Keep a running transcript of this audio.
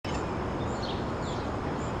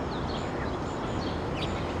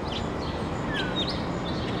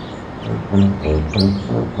An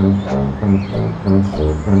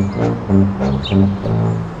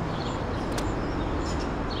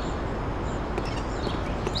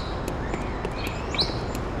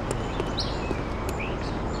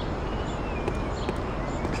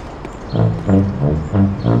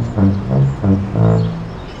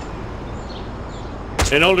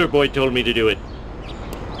older boy told me to do it.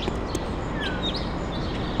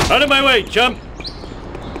 Out of my way, chump!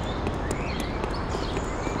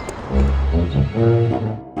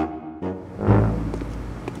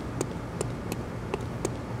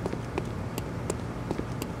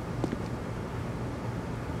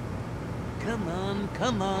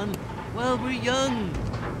 Come on, while we're young.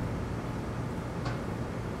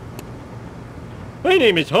 My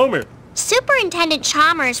name is Homer. Superintendent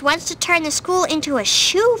Chalmers wants to turn the school into a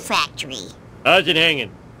shoe factory. How's it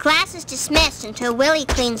hanging? Class is dismissed until Willie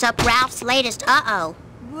cleans up Ralph's latest uh-oh.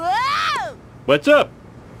 Whoa! What's up?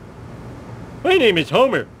 My name is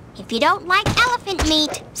Homer. If you don't like elephant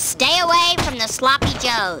meat, stay away from the sloppy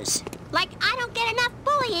joes. Like I don't get enough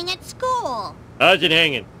bullying at school. How's it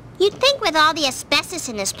hanging? You'd think with all the asbestos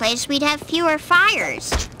in this place, we'd have fewer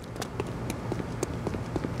fires.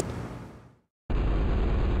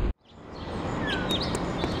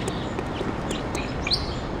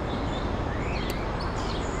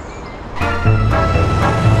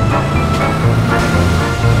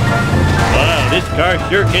 Wow, this car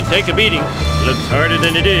sure can take a beating. Looks harder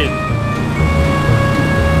than it is.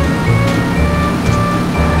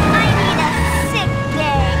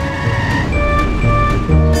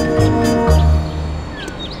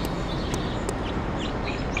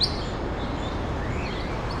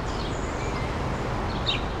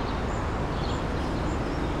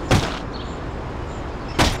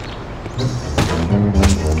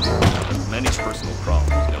 Many personal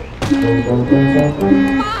problems, don't we?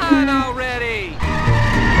 Come on already!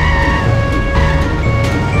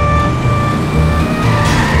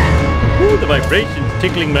 Ooh, the vibration's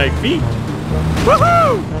tickling my feet.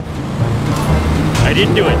 Woohoo! I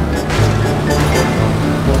didn't do it.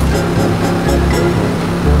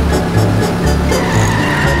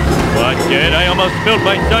 Watch it, I almost spilled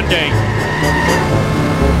my sundae.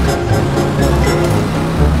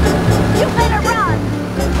 You better run!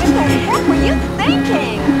 What the heck were you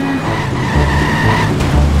thinking?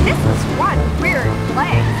 This is one weird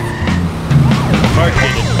place. Marge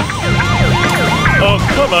did it. Oh,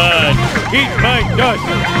 come on! Eat my dust!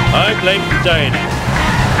 I blame society.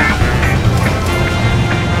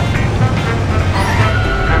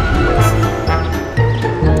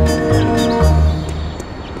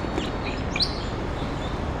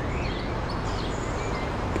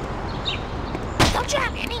 Don't you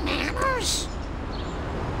have any manners?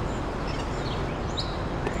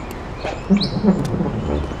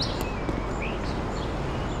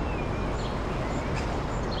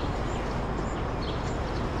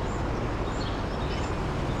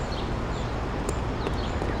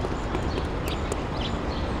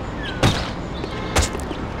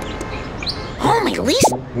 Holy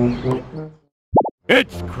Lisa!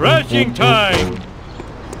 It's crashing time!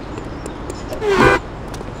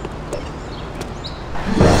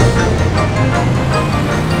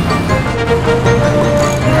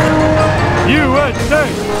 USA!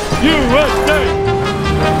 USA!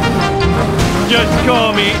 Just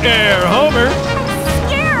call me Air Homer. I'm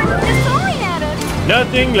scared. It's only at us.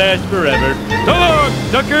 Nothing lasts forever. So long,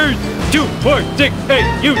 suckers! 2, 4, 6,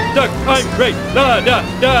 8, you suck, I'm great. Da da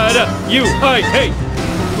da da, you I hate.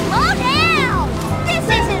 Slow down! This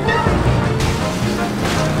isn't...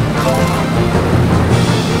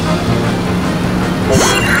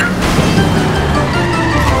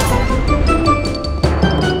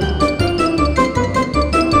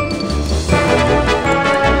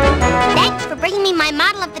 Thanks for bringing me my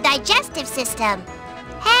model of the digestive system.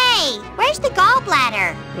 Hey, where's the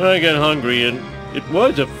gallbladder? I got hungry and it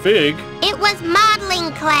was a fig. It was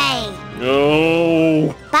modeling clay.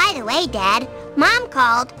 Oh. By the way, Dad, Mom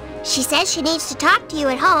called. She says she needs to talk to you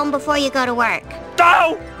at home before you go to work.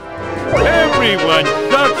 Ow! Everyone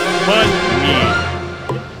sucks but me.